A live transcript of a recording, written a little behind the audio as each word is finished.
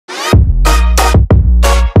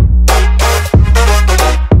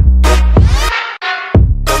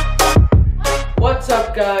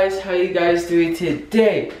do it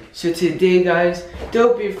today. So today, guys,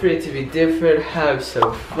 don't be afraid to be different, have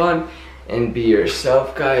some fun, and be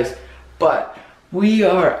yourself, guys. But we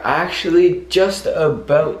are actually just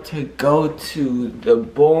about to go to the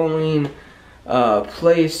bowling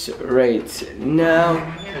place right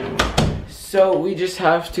now. So we just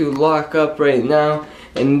have to lock up right now,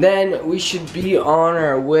 and then we should be on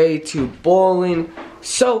our way to bowling.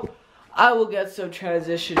 So I will get some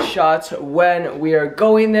transition shots when we are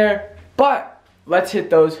going there, but let's hit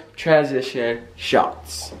those transition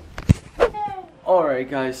shots.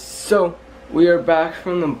 Alright guys, so we are back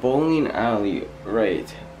from the bowling alley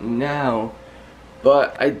right now,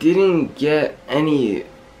 but I didn't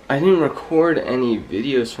record any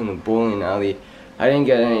videos from the bowling alley. I didn't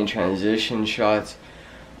get any transition shots.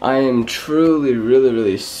 I am truly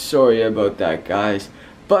really sorry about that, guys.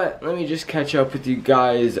 But let me just catch up with you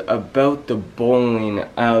guys about the bowling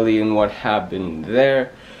alley and what happened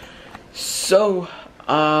there. So,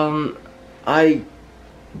 the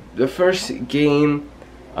first game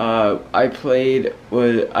I played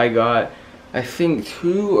was, I got, I think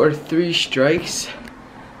 2 or 3 strikes.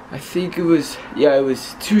 I think it was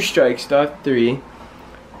 2 strikes, not 3.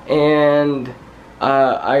 And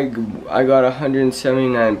I got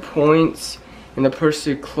 179 points. And the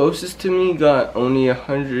person closest to me got only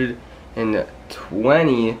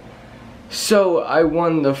 120. So I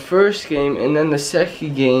won the first game, and then the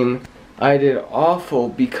second game I did awful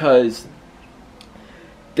because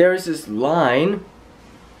there's this line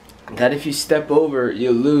that if you step over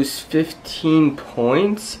you lose 15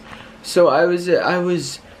 points. So I was at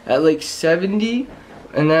like 70,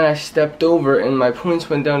 and then I stepped over and my points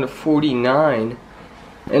went down to 49.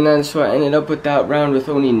 And then so I ended up with that round with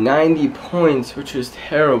only 90 points, which was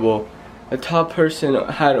terrible. The top person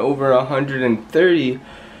had over 130,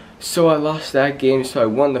 so I lost that game. So I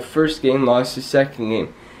won the first game, lost the second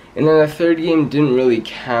game. And then the third game didn't really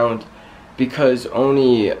count because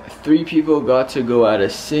only 3 people got to go out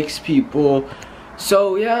of 6 people.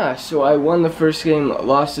 So yeah, so I won the first game,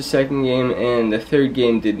 lost the second game, and the third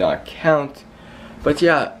game did not count. But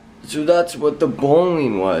yeah, so that's what the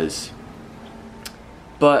bowling was.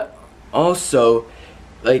 But also,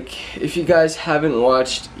 like, if you guys haven't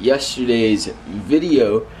watched yesterday's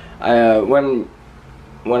video, when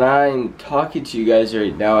I'm talking to you guys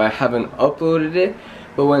right now, I haven't uploaded it,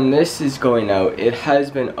 but when this is going out, it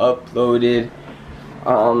has been uploaded,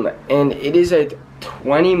 and it is a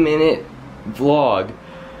 20-minute vlog.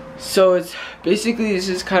 So it's basically, this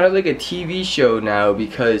is kind of like a TV show now,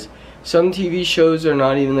 because some TV shows are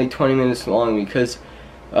not even like 20 minutes long, because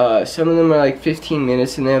some of them are like 15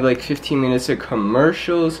 minutes, and they have like 15 minutes of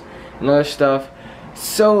commercials and other stuff.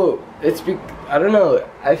 So it's, I don't know,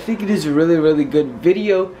 I think it is a really good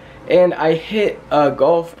video, and I hit a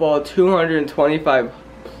golf ball 225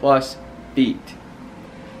 plus feet.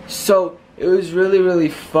 So it was really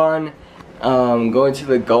fun going to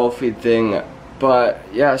the golfing thing. But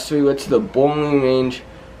yeah, so we went to the bowling range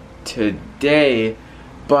today,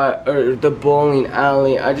 or the bowling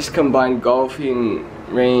alley. I just combined golfing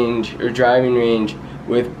range or driving range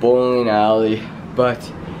with bowling alley.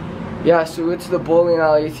 But yeah, so we went to the bowling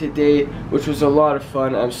alley today, which was a lot of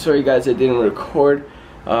fun. I'm sorry guys I didn't record.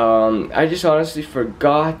 I just honestly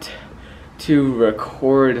forgot to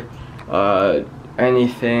record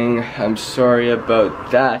anything. I'm sorry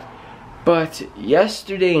about that. But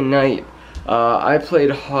yesterday night I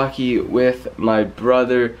played hockey with my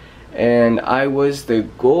brother, and I was the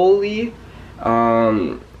goalie.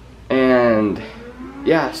 And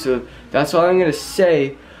yeah, so that's all I'm gonna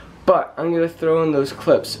say, but I'm gonna throw in those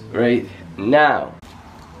clips right now.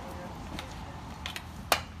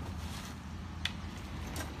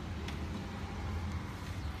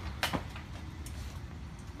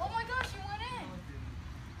 Oh my gosh, you went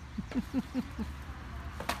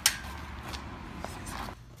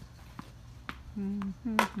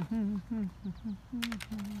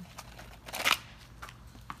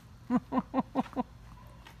in.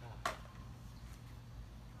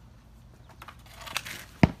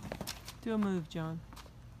 Do a move, John.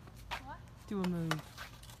 What? Do a move.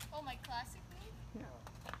 Oh, my classic move? Yeah.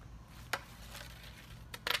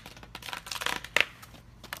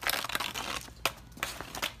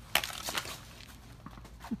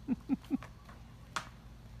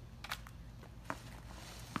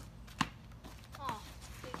 Oh,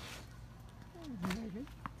 Very good.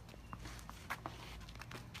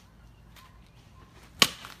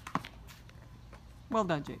 Well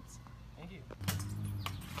done, James. Thank you.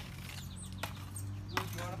 Do you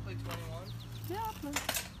want to play 21? Yeah, I'll play.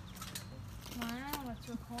 wow, it's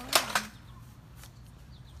recording.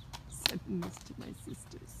 Sending this to my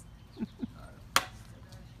sisters.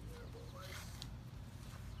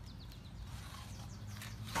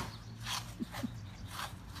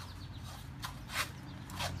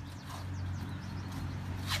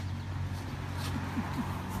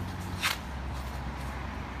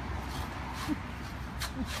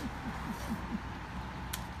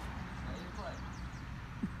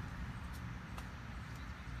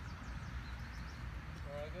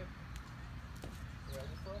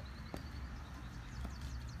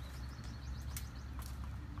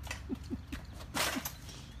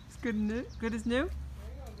 Good as new?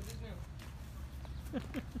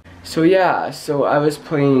 So yeah, so I was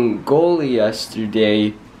playing goalie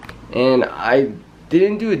yesterday, and I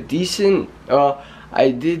didn't do a decent,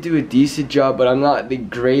 I did do a decent job, but I'm not the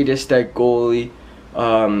greatest at goalie.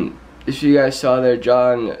 If you guys saw there,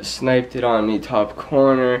 John sniped it on me top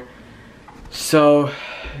corner. So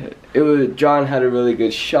John had a really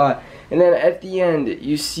good shot, and then at the end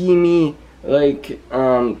you see me like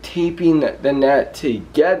taping the net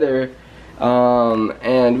together,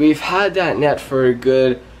 and we've had that net for a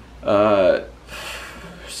good 5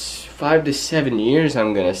 to 7 years,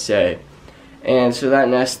 I'm gonna say. And so that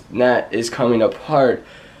net is coming apart,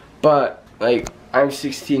 but like I'm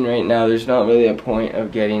 16 right now, there's not really a point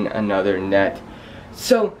of getting another net,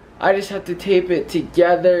 so I just have to tape it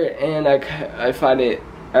together, and I find it,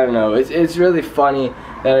 I don't know, it's really funny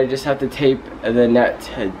that I just have to tape the net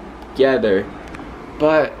together.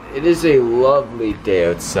 But it is a lovely day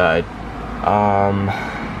outside.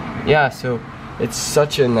 Yeah, so it's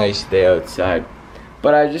such a nice day outside,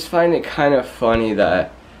 but I just find it kind of funny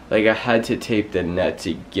that like I had to tape the net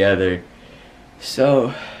together.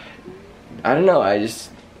 So I don't know, I just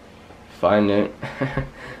find it I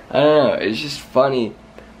don't know, it's just funny,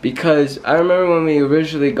 because I remember when we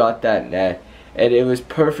originally got that net and it was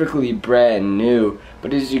perfectly brand new,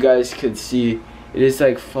 but as you guys could see, it is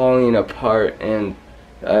like falling apart, and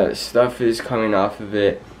stuff is coming off of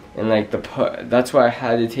it, and like that's why I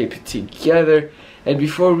had to tape it together. And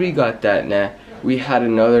before we got that net, we had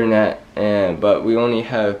another net, but we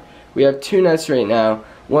have 2 nets right now,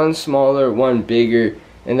 one smaller, one bigger,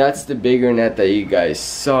 and that's the bigger net that you guys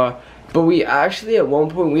saw. But we actually, at one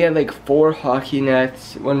point, we had like 4 hockey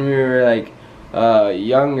nets when we were like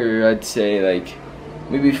younger. I'd say like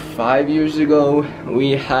maybe 5 years ago,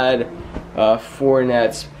 we had 4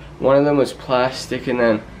 nets. One of them was plastic, and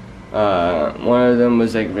then one of them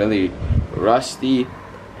was like really rusty,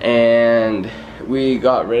 and we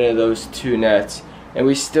got rid of those 2 nets, and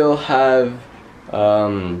we still have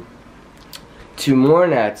 2 more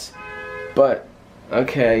nets. But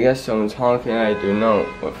okay, I guess someone's honking. I don't know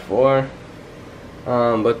what for,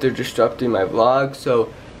 but they're disrupting my vlog, so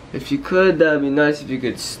if you could, that'd be nice if you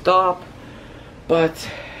could stop. But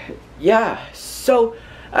yeah, so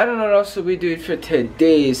I don't know what else we do for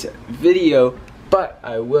today's video, but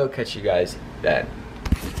I will catch you guys then.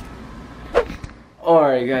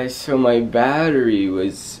 Alright guys, so my battery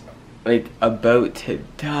was like about to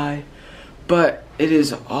die, but it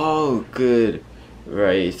is all good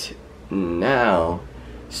right now.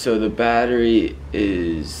 So the battery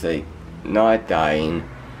is like not dying.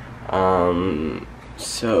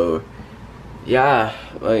 So yeah,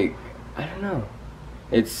 like I don't know.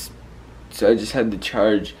 So I just had to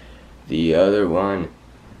charge the other one.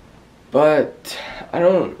 But I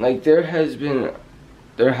don't like, there hasn't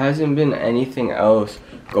been anything else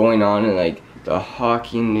going on in like the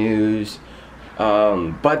hockey news.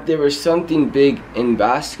 But there was something big in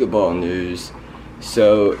basketball news.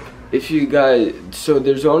 So if you guys, so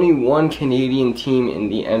there's only one Canadian team in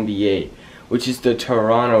the NBA, which is the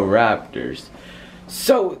Toronto Raptors.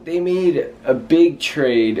 So they made a big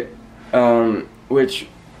trade,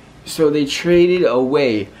 so they traded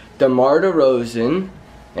away DeMar DeRozan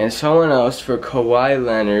and someone else for Kawhi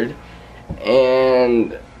Leonard,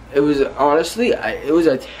 and it was honestly, it was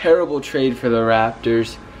a terrible trade for the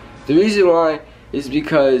Raptors. The reason why is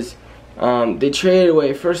because they traded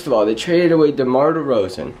away, first of all, they traded away DeMar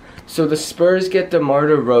DeRozan, so the Spurs get DeMar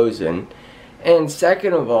DeRozan, and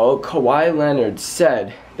second of all, Kawhi Leonard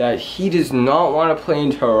said that he does not want to play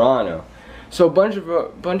in Toronto. So a bunch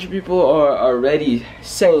of people are already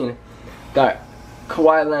saying that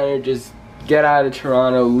Kawhi Leonard just get out of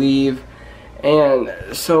Toronto, leave. And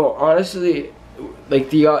so honestly,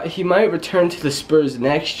 like he might return to the Spurs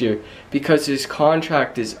next year because his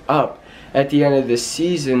contract is up at the end of this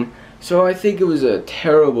season. So I think it was a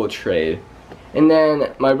terrible trade. And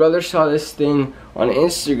then my brother saw this thing on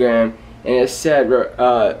Instagram, and it said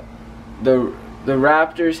the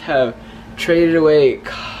Raptors have traded away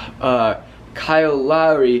Kyle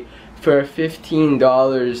Lowry for a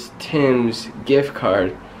 $15 Tim's gift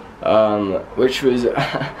card, which was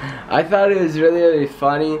I thought it was really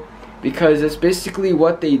funny, because it's basically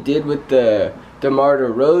what they did with the DeMar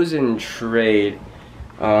DeRozan trade.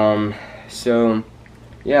 So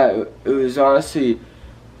yeah, it was honestly,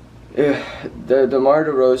 the DeMar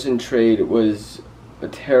DeRozan trade was a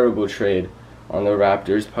terrible trade on the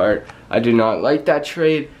Raptors' part. I do not like that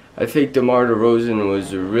trade. I think DeMar DeRozan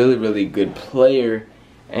was a really good player,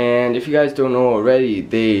 and if you guys don't know already,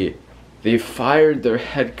 they fired their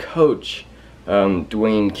head coach,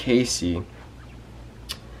 Dwayne Casey.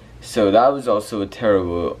 So that was also a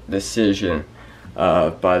terrible decision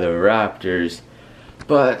by the Raptors.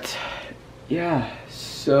 But yeah,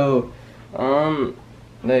 so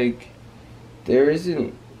like there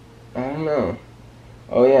isn't, I don't know.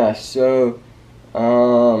 Oh yeah, so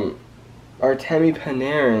Artemi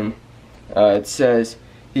Panarin, it says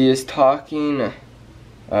he is talking,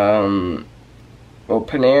 well,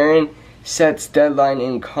 Panarin sets deadline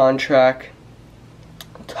in contract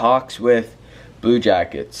talks with Blue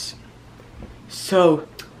Jackets. So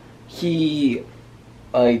he,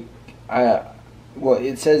 like, well,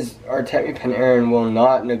 it says Artemi Panarin will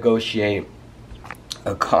not negotiate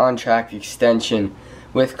a contract extension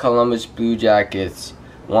with Columbus Blue Jackets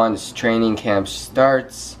once training camp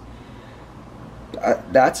starts.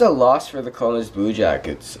 That's a loss for the Columbus Blue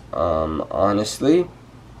Jackets, honestly.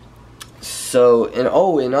 So, in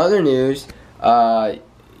other news, Jaromir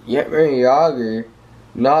Jagr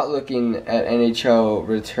not looking at NHL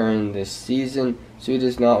return this season, so he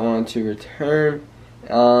does not want to return.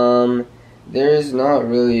 There is not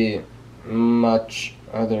really much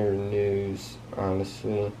other news,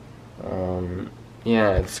 honestly.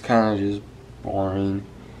 Yeah, it's kind of just boring.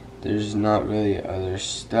 There's not really other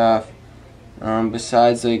stuff.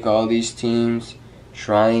 Besides, like, all these teams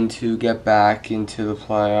trying to get back into the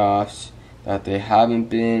playoffs that they haven't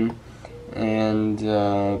been. And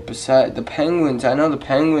besides the Penguins, I know the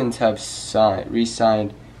Penguins have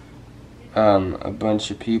re-signed a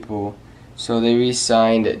bunch of people. So they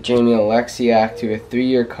re-signed Jamie Alexiak to a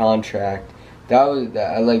 3-year contract.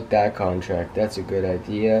 I like that contract. That's a good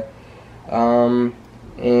idea. And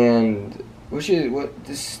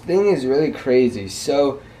this thing is really crazy.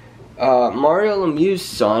 So Mario Lemieux's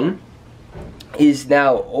son is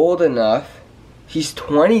now old enough. He's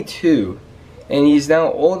 22, and he's now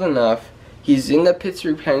old enough. He's in the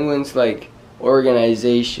Pittsburgh Penguins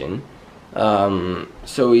organization.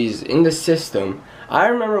 So he's in the system. I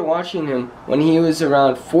remember watching him when he was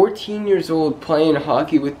around 14 years old playing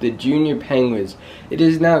hockey with the Junior Penguins. It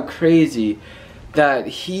is now crazy that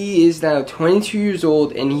he is now 22 years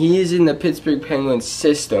old and he is in the Pittsburgh Penguins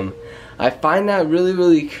system. I find that really,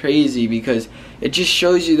 really crazy because it just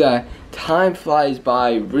shows you that time flies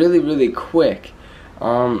by really, really quick.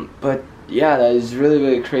 But yeah, that is really,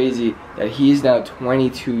 really crazy that he's now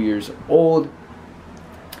 22 years old.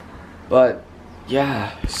 But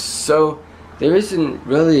yeah, so there isn't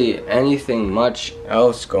really anything much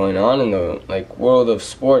else going on in the world of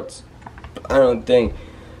sports, I don't think,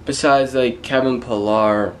 besides Kevin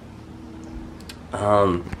Pillar.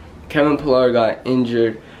 Kevin Pillar got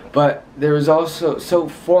injured, but there was also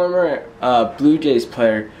former Blue Jays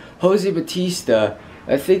player Jose Bautista.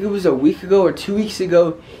 I think it was a week ago or 2 weeks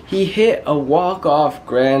ago, he hit a walk-off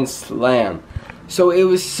grand slam. So it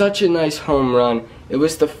was such a nice home run. It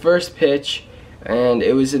was the first pitch, and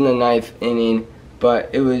it was in the 9th inning, but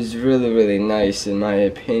it was really, really nice in my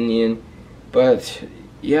opinion. But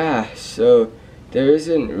yeah, so there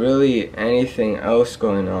isn't really anything else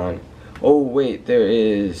going on. Oh wait, there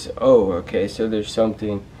is. Oh, okay, so there's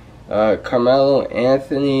something. Carmelo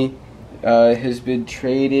Anthony has been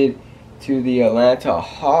traded to the Atlanta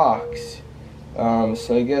Hawks.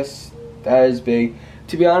 So I guess that is big.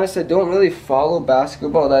 To be honest, I don't really follow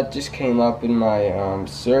basketball. That just came up in my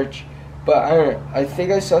search. But I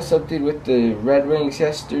think I saw something with the Red Wings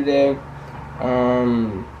yesterday.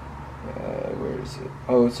 Where is it?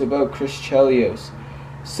 Oh, it's about Chris Chelios.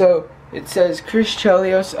 So it says Chris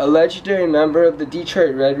Chelios, a legendary member of the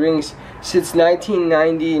Detroit Red Wings since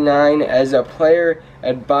 1999 as a player,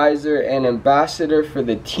 advisor, and ambassador for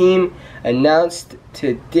the team, announced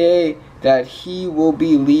today that he will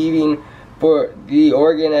be leaving for the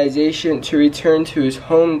organization to return to his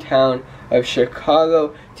hometown of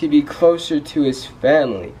Chicago to be closer to his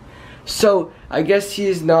family. So I guess he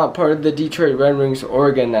is not part of the Detroit Red Wings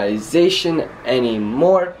organization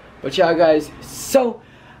anymore. But yeah, guys, so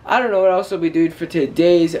I don't know what else I'll be doing for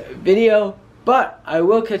today's video, but I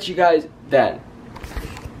will catch you guys then.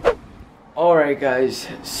 Alright guys,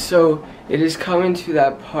 so it is coming to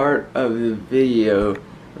that part of the video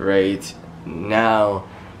right now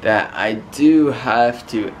that I do have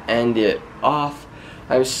to end it off.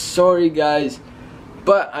 I'm sorry guys,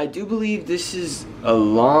 but I do believe this is a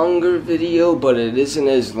longer video, but it isn't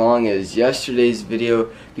as long as yesterday's video,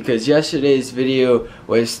 because yesterday's video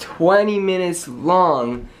was 20 minutes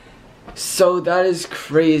long. So that is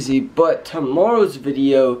crazy, but tomorrow's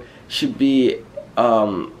video should be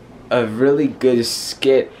a really good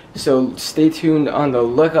skit, so stay tuned on the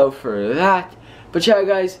lookout for that. But yeah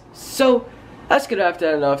guys, so that's gonna have to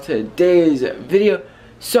end off today's video.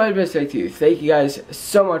 So I'd best like to thank you guys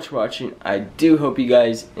so much for watching. I do hope you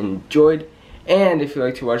guys enjoyed, And if you'd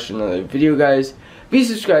like to watch another video, guys, be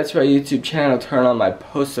subscribed to our YouTube channel, turn on my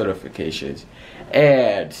post notifications,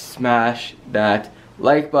 and smash that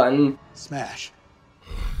like button. Smash.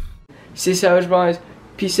 See Savage Boys,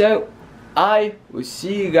 peace out. I will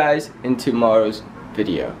see you guys in tomorrow's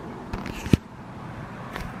video.